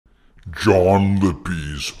John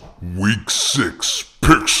Lippy's Week 6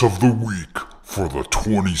 Picks of the Week for the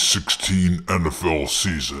 2016 NFL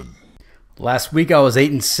season. Last week I was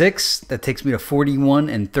 8-6. That takes me to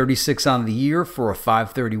 41-36 on the year for a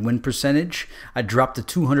 .530 win percentage. I dropped to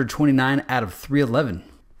 229 out of 311.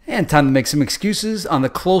 And time to make some excuses. On the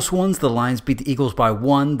close ones, the Lions beat the Eagles by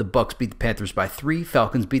 1, the Bucks beat the Panthers by 3,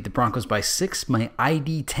 Falcons beat the Broncos by 6. My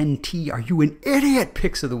ID10T, are you an idiot?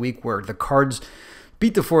 Picks of the week where the Cards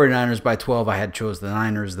beat the 49ers by 12. I had chose the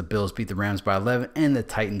Niners, the Bills beat the Rams by 11, and the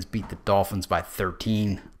Titans beat the Dolphins by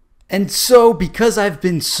 13. And so, because I've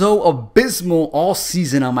been so abysmal all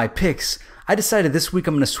season on my picks, I decided this week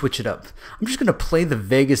I'm going to switch it up. I'm just going to play the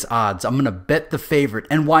Vegas odds. I'm going to bet the favorite.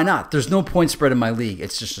 And why not? There's no point spread in my league.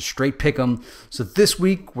 It's just a straight pick 'em. So this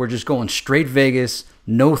week, we're just going straight Vegas.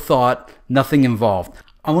 No thought. Nothing involved.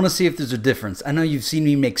 I want to see if there's a difference. I know you've seen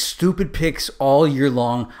me make stupid picks all year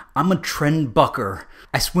long. I'm a trend bucker.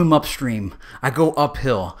 I swim upstream. I go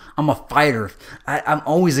uphill. I'm a fighter. I'm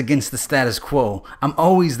always against the status quo. I'm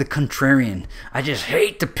always the contrarian. I just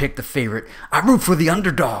hate to pick the favorite. I root for the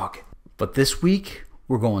underdog. But this week,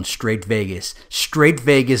 we're going straight Vegas. Straight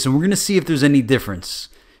Vegas, and we're going to see if there's any difference.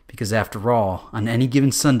 Because after all, on any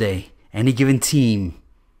given Sunday, any given team,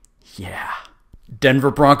 yeah.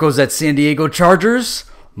 Denver Broncos at San Diego Chargers.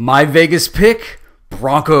 My Vegas pick,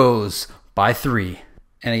 Broncos by 3.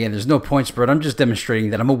 And again, there's no point spread. I'm just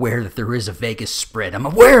demonstrating that I'm aware that there is a Vegas spread. I'm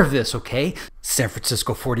aware of this, okay? San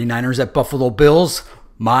Francisco 49ers at Buffalo Bills.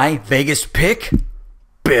 My Vegas pick,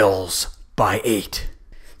 Bills by 8.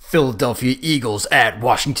 Philadelphia Eagles at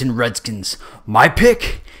Washington Redskins. My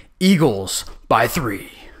pick, Eagles by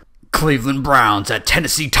 3. Cleveland Browns at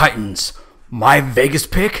Tennessee Titans. My Vegas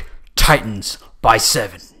pick, Titans by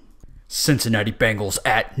 7. Cincinnati Bengals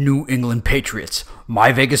at New England Patriots.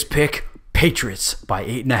 My Vegas pick, Patriots by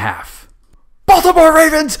 8.5. Baltimore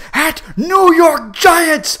Ravens at New York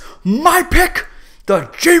Giants. My pick,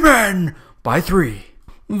 the G-Men by 3.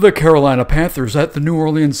 The Carolina Panthers at the New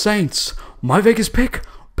Orleans Saints. My Vegas pick,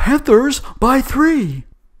 Panthers by 3.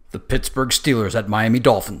 The Pittsburgh Steelers at Miami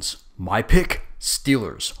Dolphins. My pick,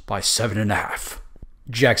 Steelers by 7.5.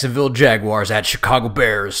 Jacksonville Jaguars at Chicago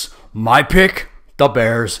Bears. My pick, the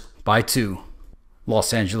Bears by 2.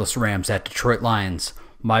 Los Angeles Rams at Detroit Lions.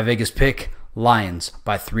 My Vegas pick, Lions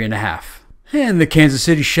by 3.5. And the Kansas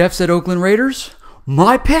City Chiefs at Oakland Raiders.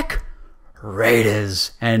 My pick,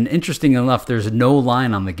 Raiders. And interesting enough, there's no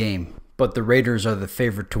line on the game, but the Raiders are the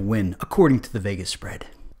favorite to win, according to the Vegas spread.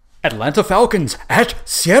 Atlanta Falcons at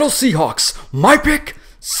Seattle Seahawks. My pick,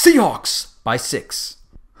 Seahawks by 6.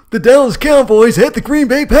 The Dallas Cowboys at the Green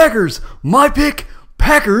Bay Packers. My pick,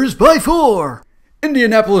 Packers by 4.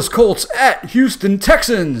 Indianapolis Colts at Houston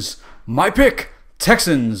Texans. My pick,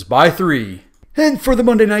 Texans by 3. And for the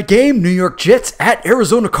Monday night game, New York Jets at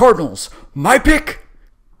Arizona Cardinals. My pick,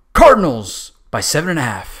 Cardinals by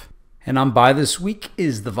 7.5. And on bye this week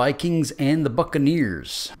is the Vikings and the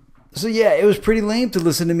Buccaneers. So yeah, it was pretty lame to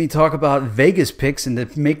listen to me talk about Vegas picks and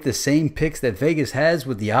to make the same picks that Vegas has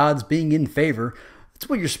with the odds being in favor. That's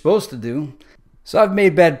what you're supposed to do. So I've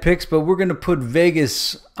made bad picks, but we're going to put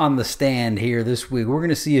Vegas on the stand here this week. We're going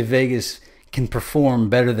to see if Vegas can perform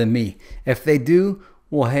better than me. If they do,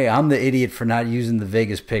 well, hey, I'm the idiot for not using the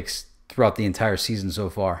Vegas picks throughout the entire season so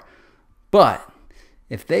far. But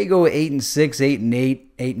if they go 8-6, 8-8,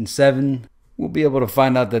 8-7, we'll be able to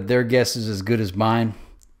find out that their guess is as good as mine.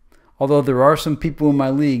 Although there are some people in my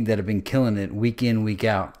league that have been killing it week in, week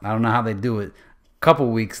out. I don't know how they do it. A couple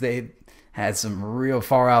weeks they had some real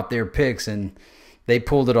far out there picks and they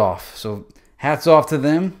pulled it off. So hats off to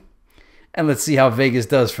them. And let's see how Vegas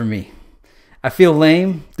does for me. I feel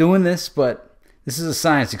lame doing this, but this is a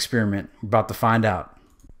science experiment. We're about to find out.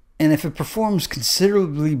 And if it performs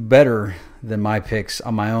considerably better than my picks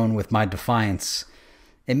on my own with my defiance,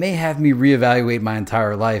 it may have me reevaluate my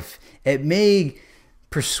entire life. It may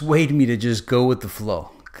persuade me to just go with the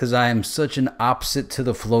flow, because I am such an opposite to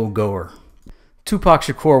the flow goer. Tupac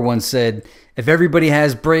Shakur once said, if everybody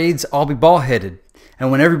has braids, I'll be bald-headed.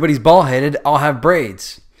 And when everybody's bald-headed, I'll have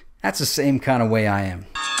braids. That's the same kind of way I am.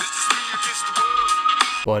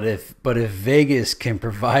 But if Vegas can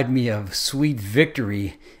provide me a sweet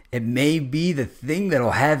victory, it may be the thing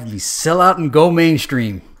that'll have me sell out and go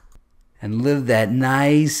mainstream and live that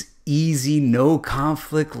nice, easy, no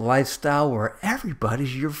conflict lifestyle where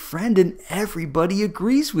everybody's your friend and everybody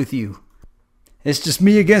agrees with you. It's just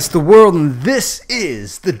me against the world, and this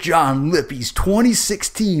is the John Lippy's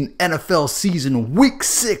 2016 NFL season Week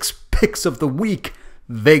 6 Picks of the Week,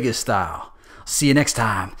 Vegas style. See you next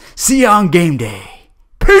time. See you on game day.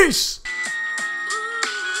 Peace!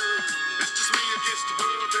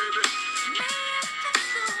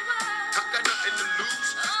 in the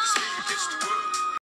news.